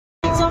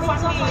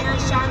She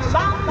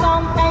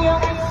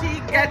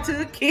got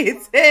 2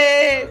 kids.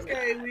 Hey,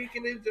 okay, we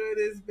can enjoy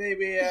this,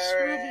 baby. All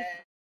right.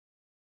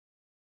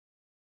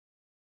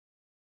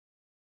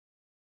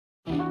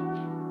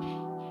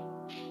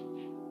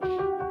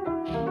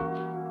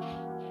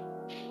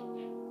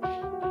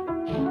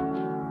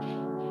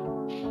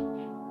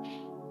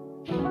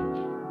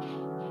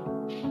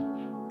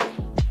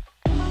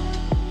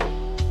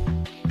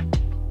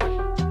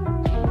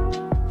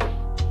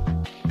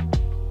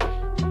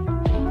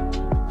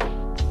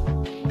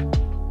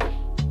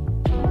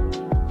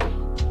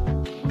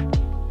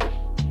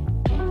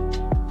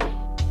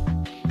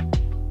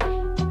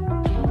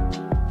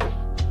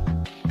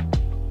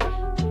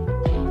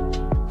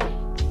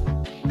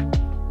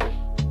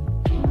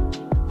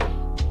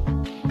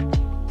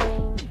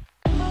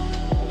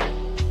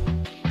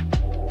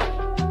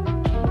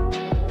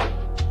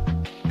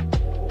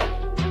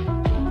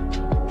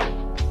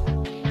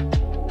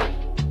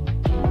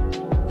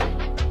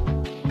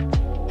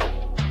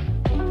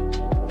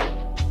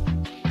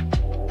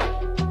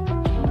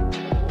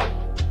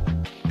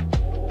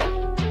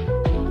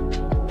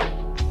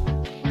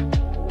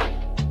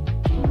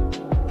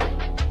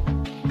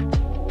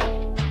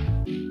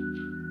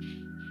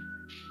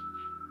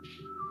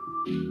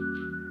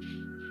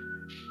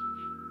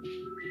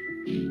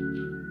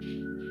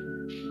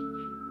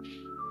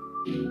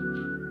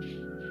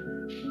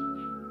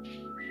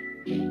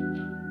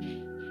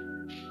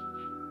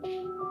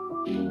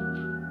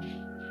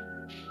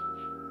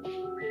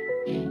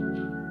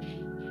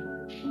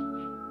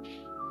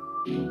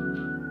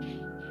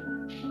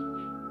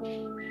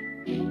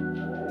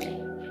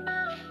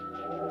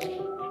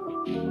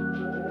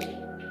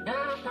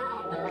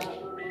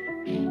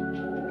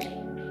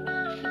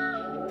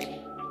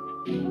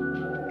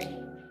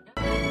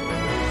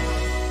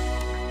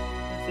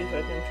 See if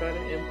I can try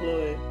to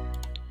employ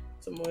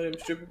some more of them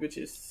stripper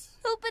bitches.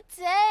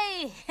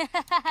 Hoopatay!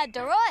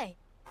 Deroy!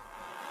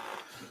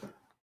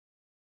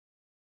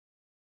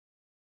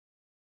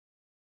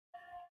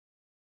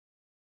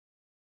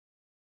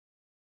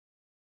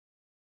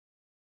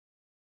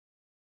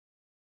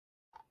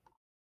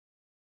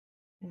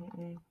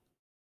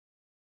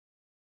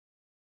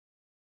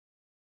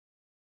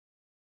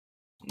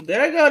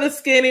 There go the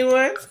skinny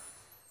one.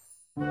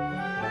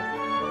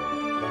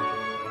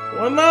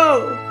 One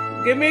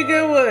more. Give me a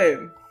good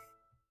one.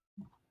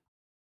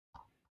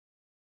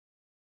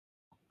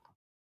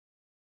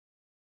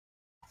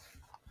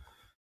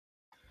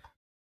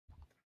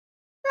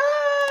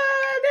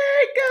 Ah,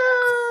 there you go.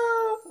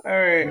 All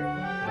right.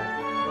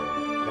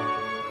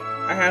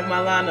 I have my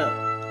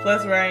lineup.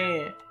 Plus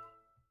Ryan.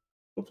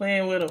 We're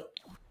playing with him.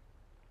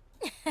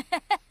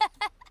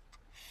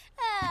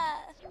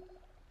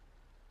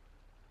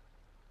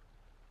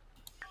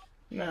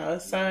 Now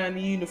assign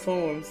the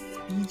uniforms.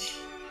 Speech.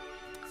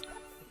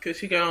 Because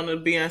she got on the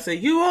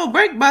Beyonce, you won't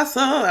break my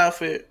soul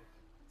outfit.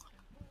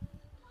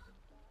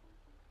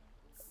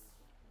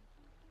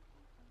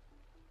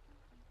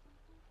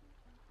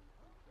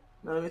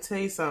 Now let me tell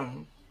you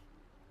something.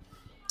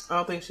 I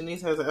don't think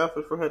Shanice has an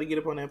outfit for her to get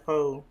up on that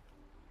pole.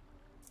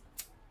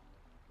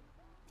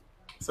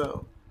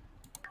 So,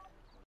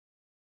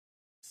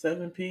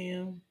 7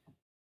 p.m.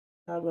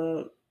 How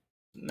about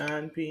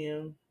 9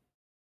 p.m.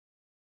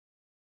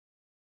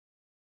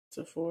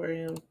 to 4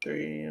 a.m.,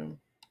 3 a.m.,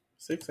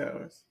 6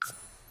 hours.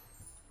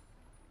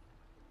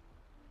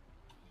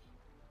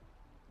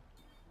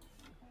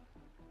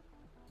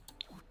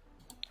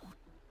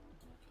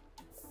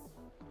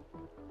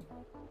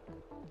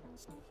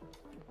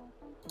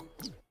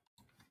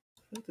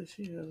 What does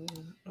she have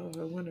on? Oh,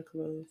 her winter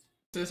clothes.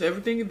 Since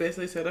everything is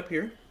basically set up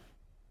here,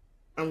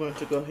 I'm going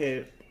to go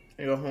ahead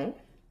and go home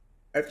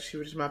after she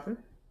finishes mopping.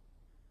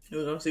 And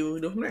we're going to see what we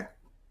do from there.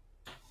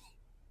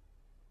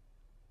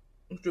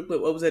 Strip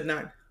club opens at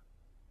 9.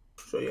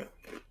 So yeah.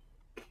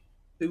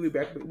 We'll be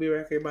back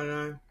here by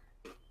 9.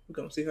 We're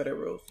going to see how that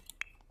rolls.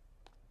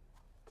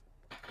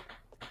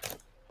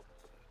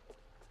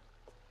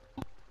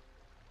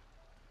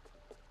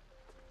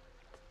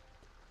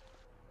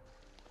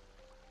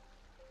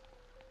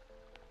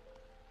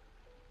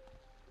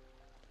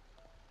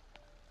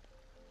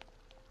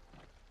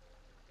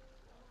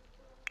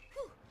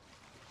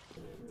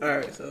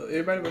 Alright, so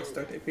everybody about to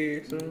start their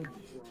period soon.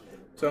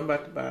 So I'm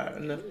about to buy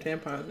enough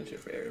tampons and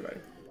shit for everybody.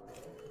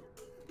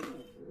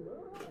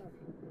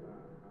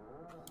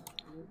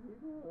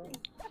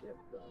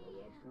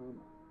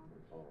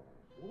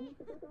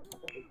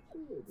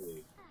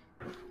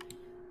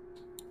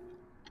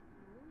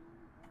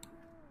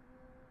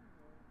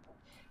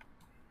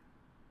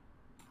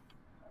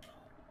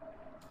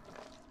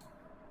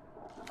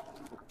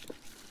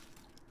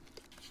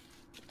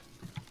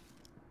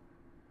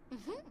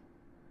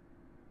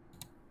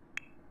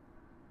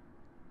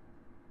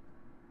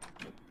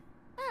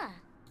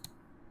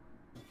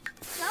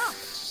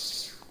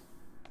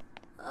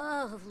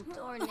 Oh,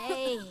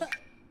 Dornay.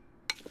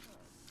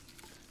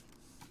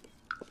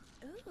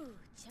 Ooh,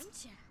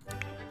 chumcha.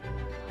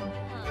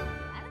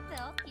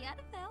 Oh,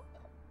 Yarafel.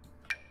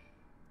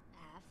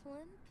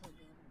 Afflin,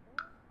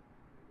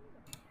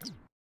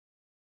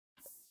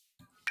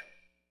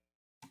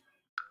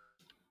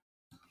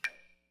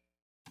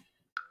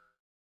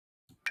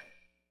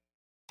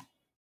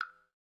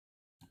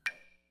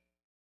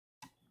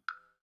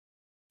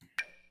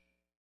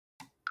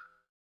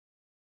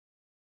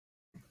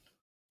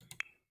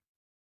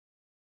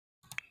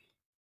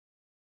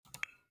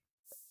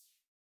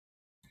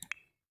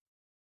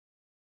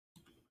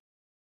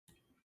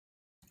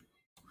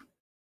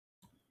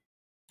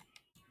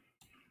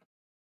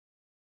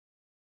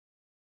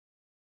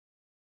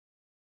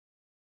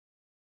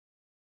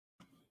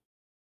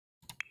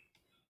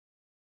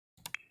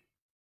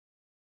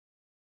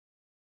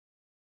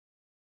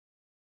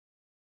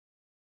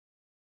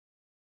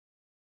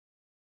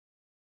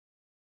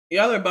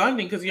 Y'all are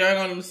bonding because y'all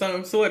on the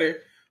same sweater.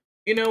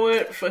 You know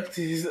what? Fuck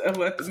this. I'm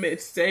about to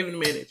miss 7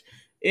 minutes.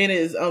 It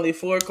is only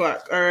 4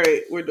 o'clock. All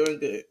right, we're doing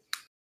good.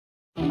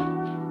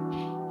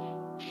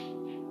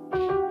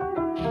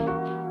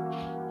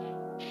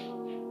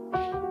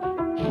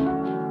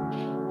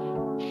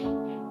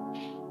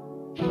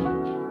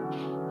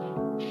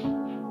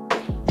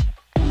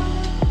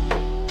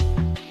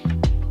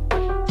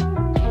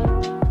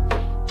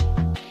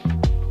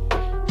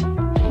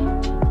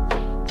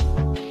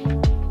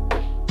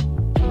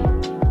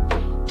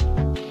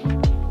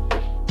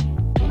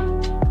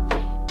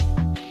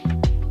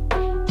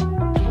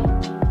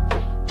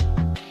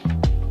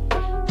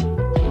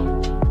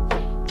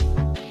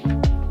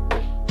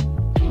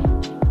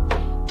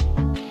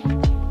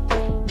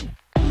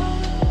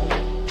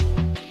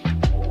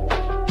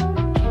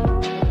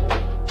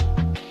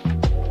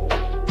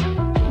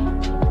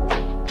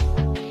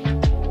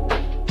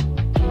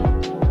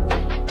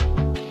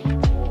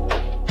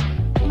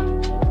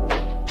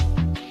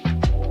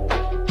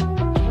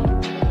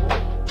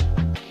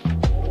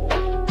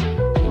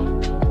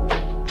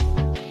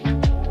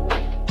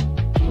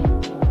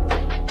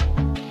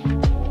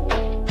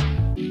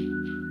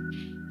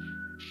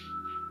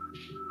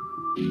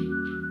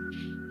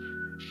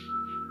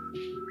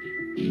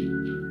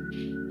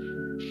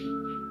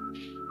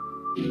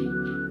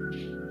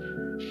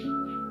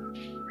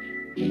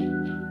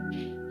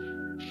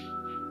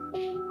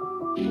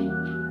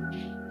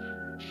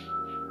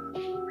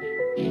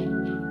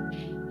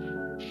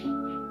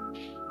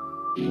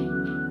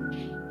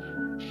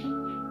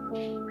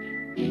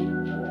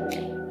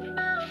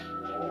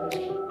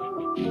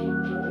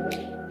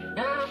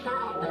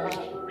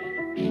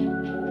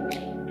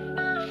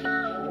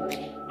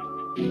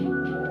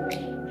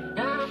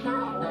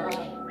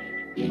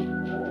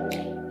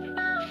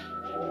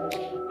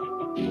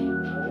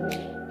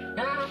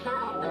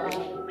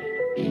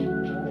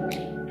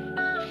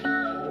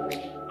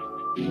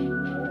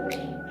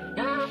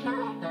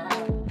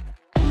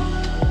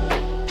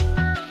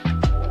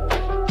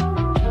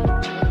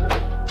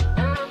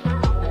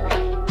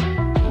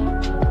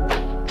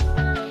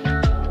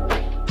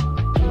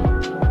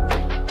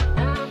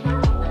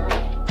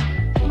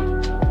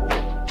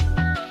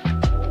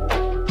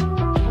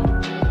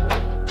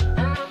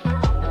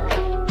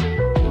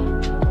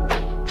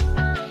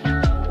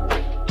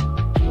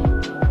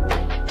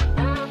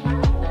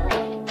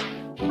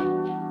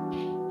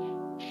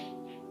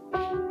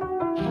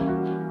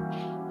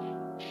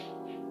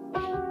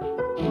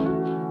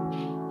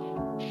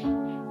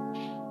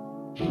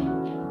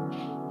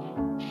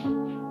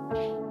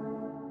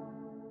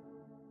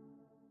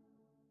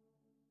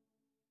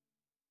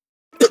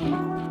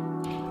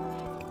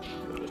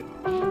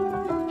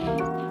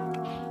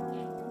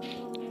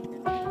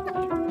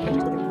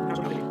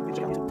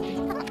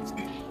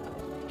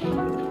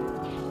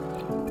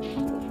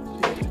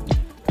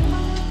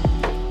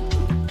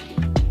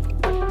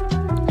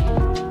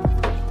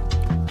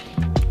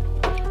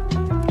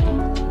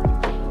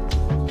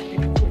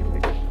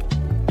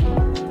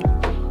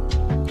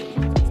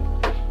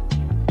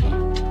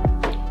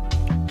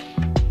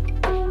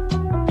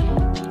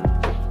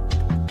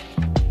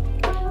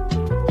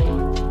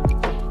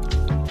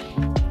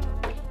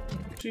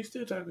 She's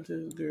still talking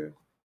to this girl.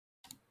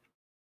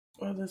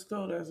 Oh, let's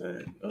go. That's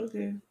it.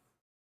 Okay.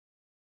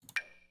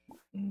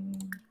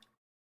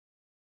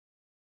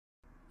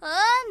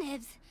 Oh,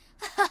 Nibs.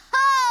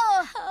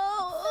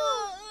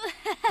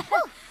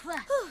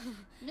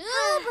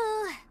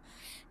 Nubu.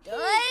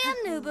 Damn,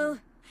 Nubu.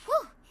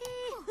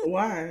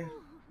 Why?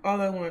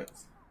 All at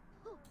once.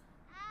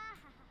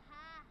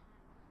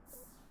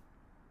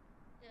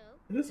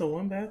 Is this a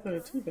 1 bath or a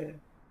 2 bath?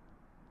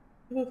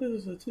 I thought this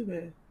was a 2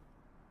 bath.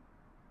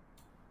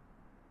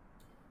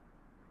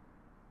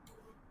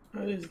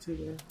 Oh, it is a 2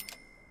 bath.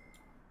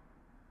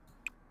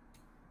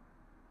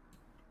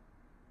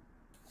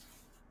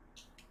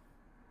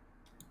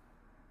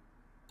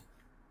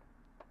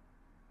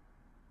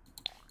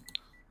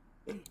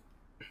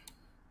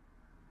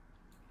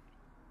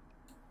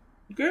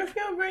 Girl, if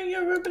you don't bring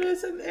your rubber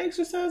this and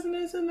exercising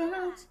this in the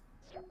house.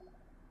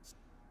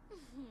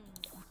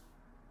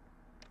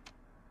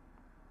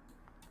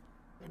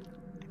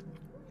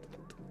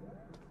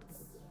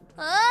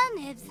 Oh,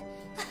 Nibs.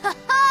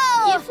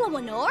 You from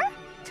Lenore?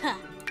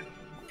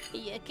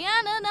 You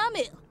can't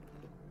namil.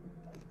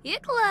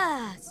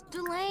 Iklas,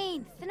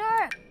 Delane,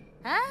 Finner.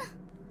 Huh?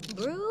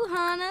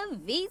 Bruhana,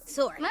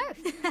 Vitsor.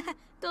 Murph.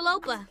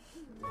 Dolopa.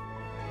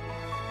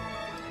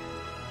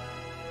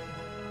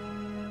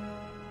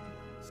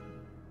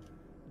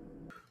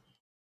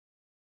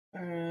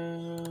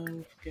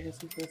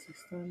 Gassy, fuzzy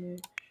stomach.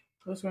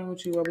 What's wrong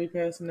with you while we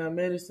passing out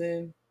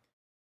medicine?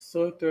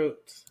 Sore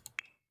throats.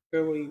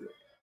 Girl, where you at?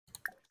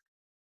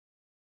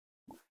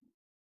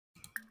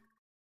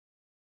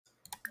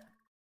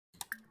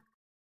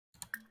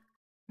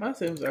 My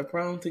Sims are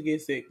prone to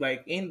get sick.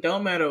 Like, it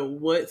don't matter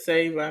what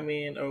save I'm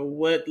in, or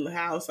what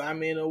house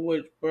I'm in, or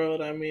what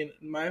world I'm in.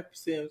 My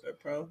Sims are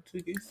prone to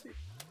get sick.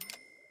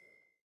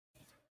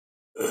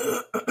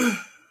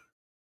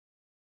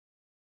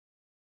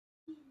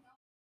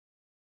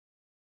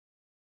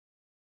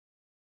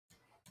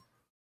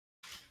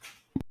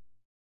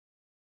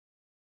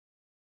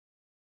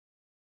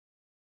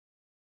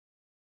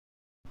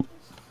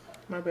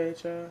 My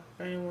bad, y'all.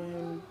 I didn't want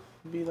him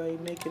to be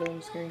like naked on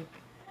the screen.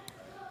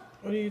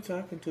 What are you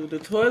talking to? The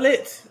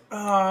toilet?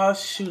 Oh,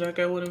 shoot. I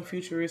got one of them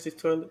futuristic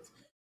toilets.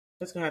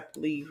 That's gonna have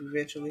to leave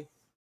eventually.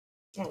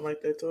 I don't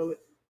like that toilet.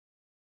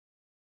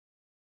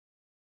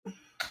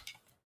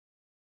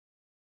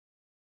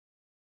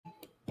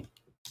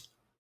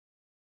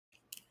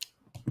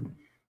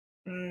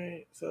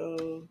 Alright,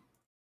 so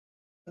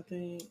I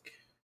think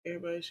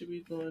everybody should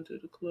be going to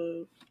the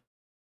club.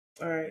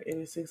 Alright, it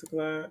is 6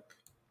 o'clock.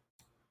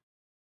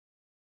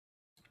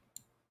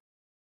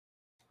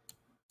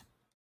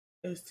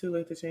 It's too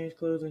late to change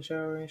clothes and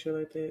shower and shit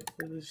like that.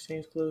 Let's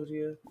change clothes,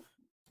 yeah.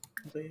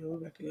 But yeah, we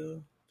got to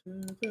go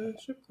to the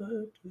strip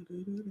club.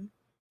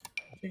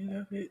 Change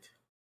outfit.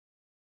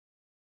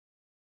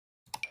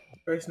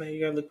 First night, you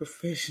gotta look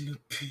professional,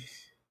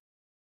 bitch.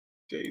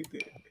 Change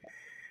that.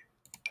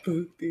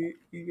 Book it.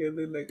 You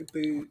gotta look like a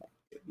thug. You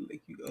gotta look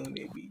like you own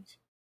that beach.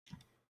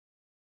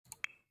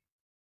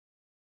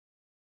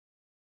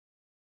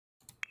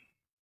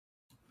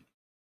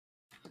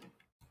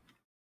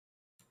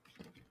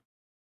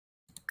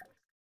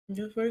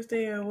 Your first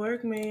day at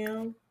work,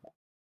 ma'am.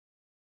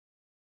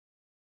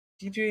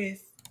 You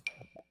dress.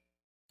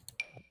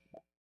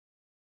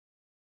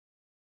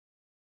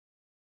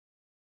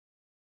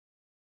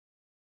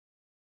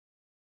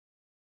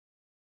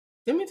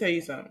 Let me tell you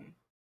something.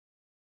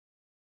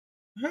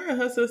 Her and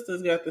her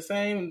sisters got the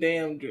same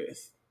damn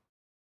dress.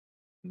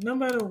 No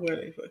matter where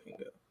they fucking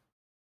go.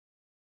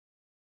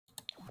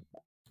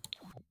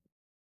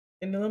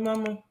 And the little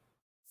mama,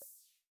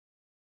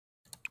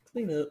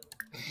 clean up.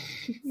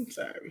 I'm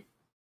sorry.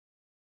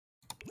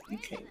 You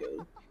can't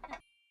go.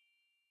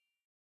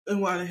 And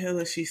why the hell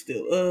is she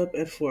still up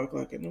at 4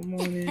 o'clock in the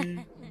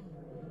morning?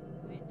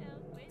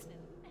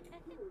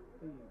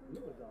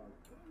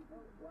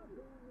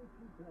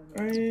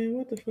 Ryan,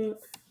 what the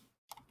fuck?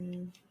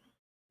 Man,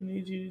 I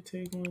need you to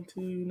take one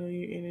too. You know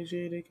you're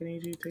energetic. I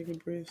need you to take a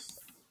breath.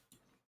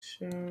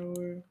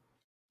 Shower.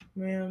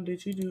 Ma'am,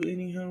 did you do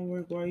any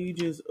homework while you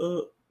just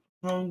up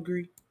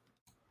hungry?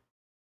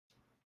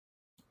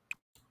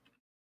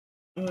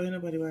 Oh, ain't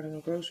nobody buying no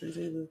groceries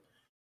either.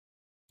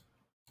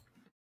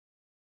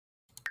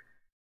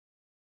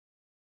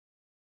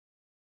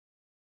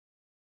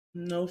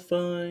 No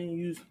fun.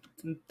 You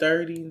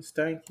dirty and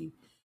stanky.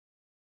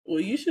 Well,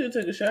 you should have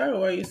took a shower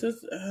while your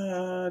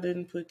sister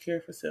didn't put care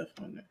for self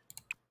on there.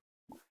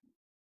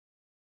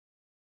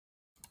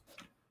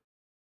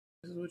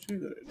 This is what you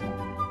gotta do.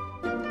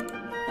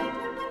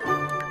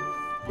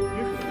 You're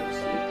going to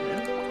sleep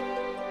now.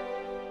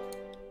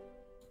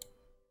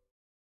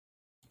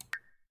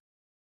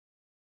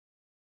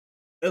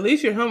 At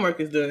least your homework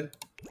is done.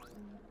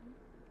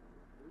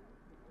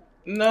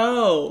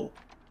 No.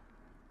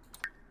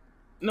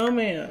 No,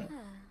 ma'am.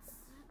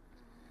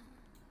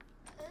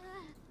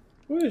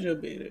 Where is your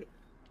bed at?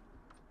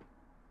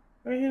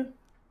 Right here?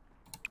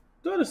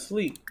 Go to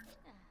sleep.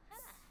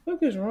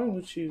 What is wrong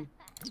with you?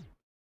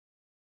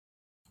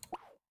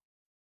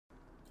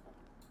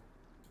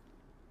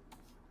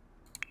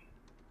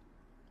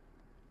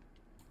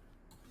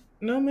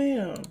 No,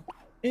 ma'am.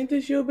 Ain't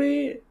this your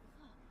bed?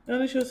 No,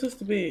 this your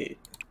sister's bed.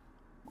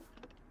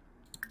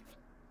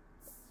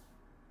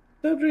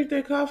 Go drink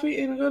that coffee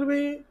and go to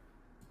bed.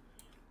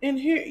 And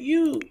here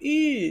you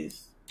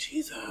is.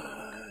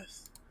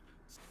 Jesus.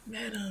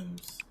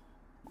 Madams.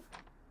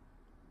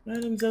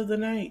 Madams of the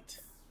night.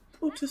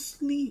 Go to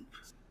sleep.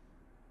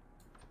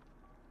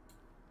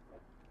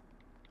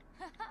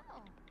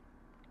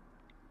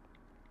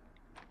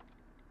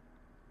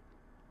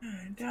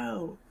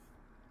 Go.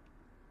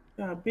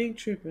 Got big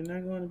tripping,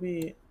 not going to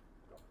bed.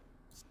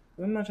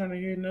 I'm not trying to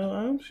hear no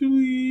I'm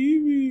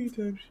sleepy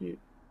type shit.